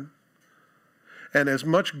qualified. And as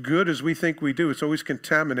much good as we think we do, it's always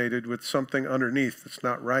contaminated with something underneath that's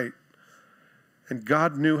not right. And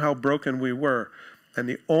God knew how broken we were. And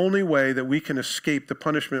the only way that we can escape the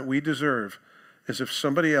punishment we deserve is if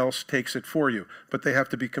somebody else takes it for you. But they have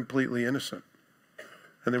to be completely innocent.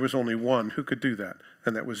 And there was only one who could do that.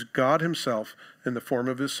 And that was God himself in the form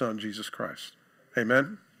of his Son, Jesus Christ.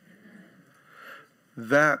 Amen?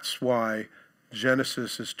 That's why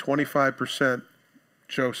Genesis is 25%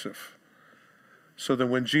 Joseph. So that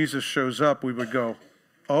when Jesus shows up, we would go,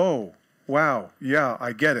 oh, wow, yeah,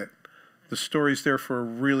 I get it. The story's there for a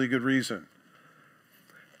really good reason.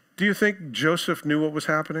 Do you think Joseph knew what was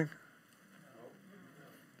happening?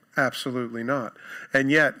 Absolutely not.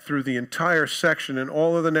 And yet, through the entire section and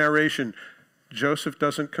all of the narration, Joseph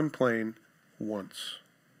doesn't complain once.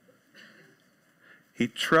 He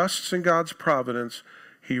trusts in God's providence.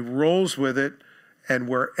 He rolls with it. And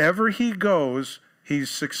wherever he goes, he's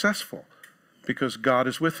successful because God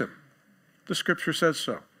is with him. The scripture says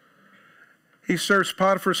so. He serves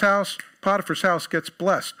Potiphar's house. Potiphar's house gets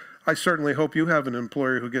blessed. I certainly hope you have an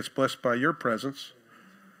employer who gets blessed by your presence.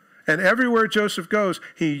 And everywhere Joseph goes,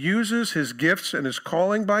 he uses his gifts and his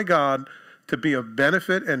calling by God to be of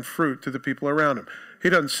benefit and fruit to the people around him.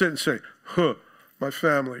 He doesn't sit and say, my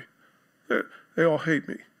family, they all hate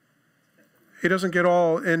me. He doesn't get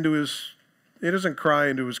all into he doesn't cry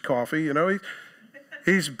into his coffee, you know.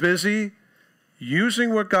 He's busy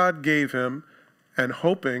using what God gave him and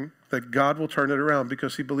hoping that God will turn it around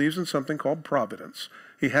because he believes in something called providence.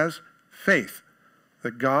 He has faith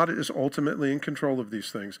that God is ultimately in control of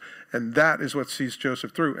these things. And that is what sees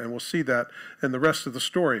Joseph through. And we'll see that in the rest of the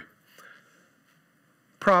story.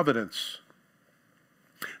 Providence.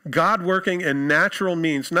 God working in natural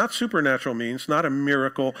means, not supernatural means, not a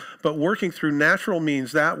miracle, but working through natural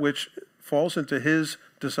means, that which falls into his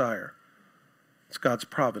desire. It's God's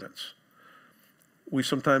providence. We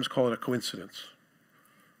sometimes call it a coincidence.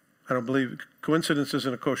 I don't believe coincidence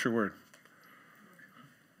isn't a kosher word.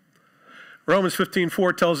 Romans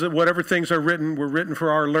 15:4 tells that whatever things are written were written for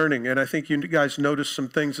our learning. And I think you guys noticed some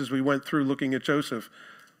things as we went through looking at Joseph.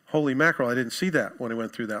 Holy mackerel, I didn't see that when I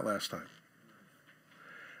went through that last time.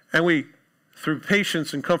 And we, through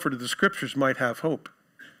patience and comfort of the scriptures, might have hope.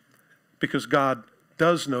 Because God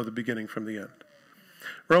does know the beginning from the end.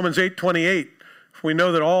 Romans 8:28, we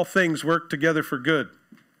know that all things work together for good,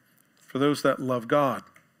 for those that love God,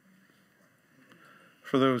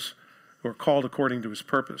 for those who are called according to his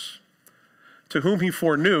purpose. To whom he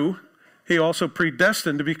foreknew, he also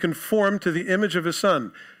predestined to be conformed to the image of his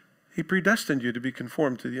Son. He predestined you to be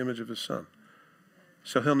conformed to the image of his Son.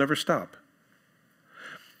 So he'll never stop.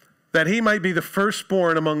 That he might be the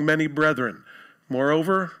firstborn among many brethren.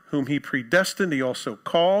 Moreover, whom he predestined, he also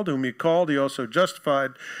called. Whom he called, he also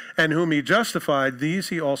justified. And whom he justified, these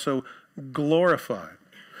he also glorified.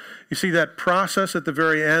 You see, that process at the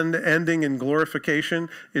very end, ending in glorification,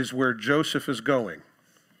 is where Joseph is going.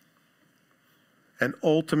 And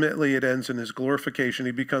ultimately it ends in his glorification.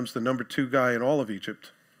 He becomes the number 2 guy in all of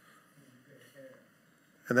Egypt.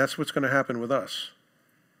 And that's what's going to happen with us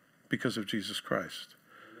because of Jesus Christ.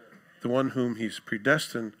 The one whom he's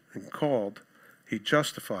predestined and called, he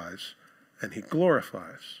justifies and he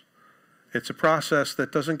glorifies. It's a process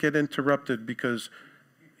that doesn't get interrupted because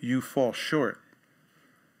you fall short,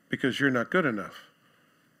 because you're not good enough,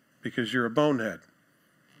 because you're a bonehead.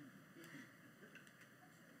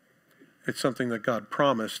 It's something that God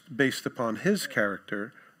promised based upon his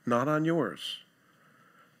character, not on yours.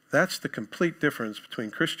 That's the complete difference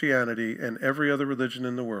between Christianity and every other religion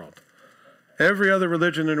in the world. Every other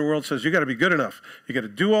religion in the world says you got to be good enough. You got to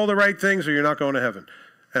do all the right things or you're not going to heaven.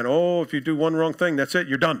 And if you do one wrong thing, that's it,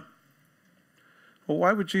 you're done. Well,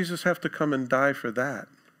 why would Jesus have to come and die for that?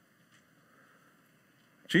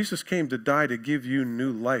 Jesus came to die to give you new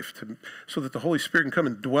life, so that the Holy Spirit can come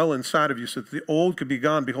and dwell inside of you, so that the old could be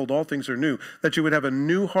gone. Behold, all things are new. That you would have a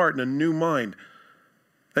new heart and a new mind.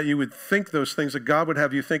 That you would think those things that God would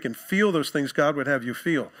have you think and feel those things God would have you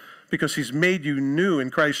feel. Because he's made you new in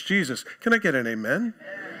Christ Jesus. Can I get an amen?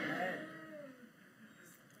 Amen.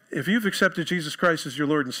 If you've accepted Jesus Christ as your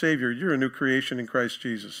Lord and Savior, you're a new creation in Christ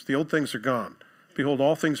Jesus. The old things are gone. Behold,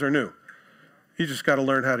 all things are new. You just got to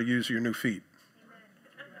learn how to use your new feet.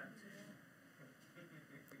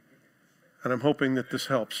 And I'm hoping that this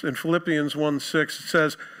helps. In Philippians 1:6, it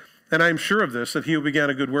says, "And I am sure of this, that he who began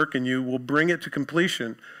a good work in you will bring it to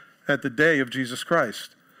completion at the day of Jesus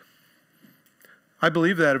Christ." I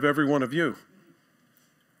believe that of every one of you.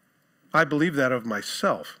 I believe that of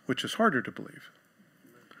myself, which is harder to believe.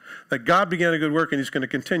 That God began a good work and he's going to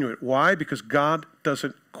continue it. Why? Because God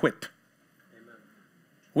doesn't quit. Amen.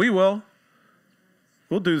 We will.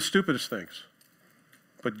 We'll do the stupidest things.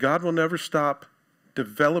 But God will never stop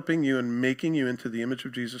developing you and making you into the image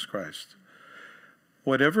of Jesus Christ.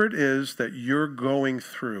 Whatever it is that you're going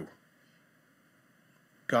through,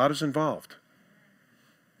 God is involved.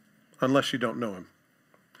 Unless you don't know him.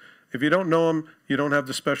 If you don't know him, you don't have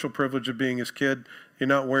the special privilege of being his kid. You're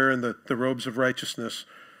not wearing the robes of righteousness.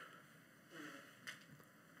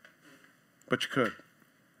 But you could.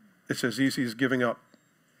 It's as easy as giving up.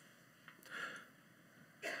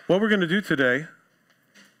 What we're going to do today,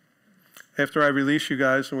 after I release you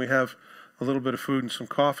guys and we have a little bit of food and some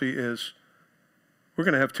coffee, is we're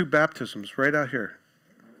going to have 2 baptisms right out here.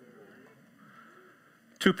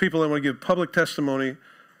 2 people that want to give public testimony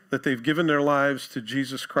that they've given their lives to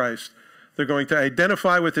Jesus Christ. They're going to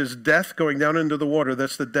identify with his death going down into the water.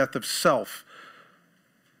 That's the death of self,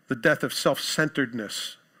 the death of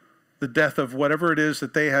self-centeredness, the death of whatever it is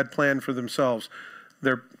that they had planned for themselves.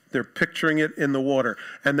 They're picturing it in the water.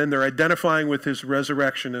 And then they're identifying with his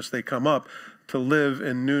resurrection as they come up to live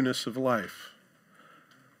in newness of life.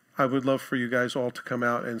 I would love for you guys all to come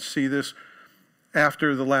out and see this.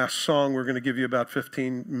 After the last song, we're going to give you about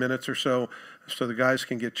 15 minutes or so the guys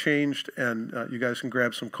can get changed and you guys can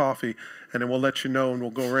grab some coffee. And then we'll let you know and we'll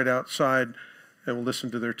go right outside and we'll listen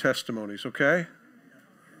to their testimonies, okay?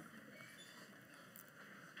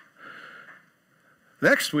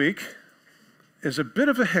 Next week is a bit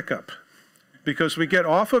of a hiccup because we get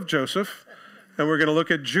off of Joseph and we're going to look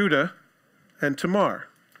at Judah and Tamar,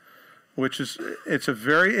 it's a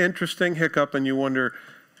very interesting hiccup, and you wonder,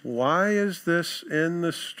 why is this in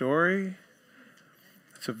the story?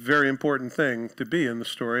 It's a very important thing to be in the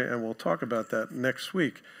story, and we'll talk about that next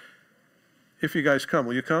week. If you guys come,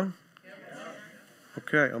 will you come? Yes.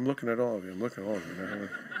 Okay, I'm looking at all of you.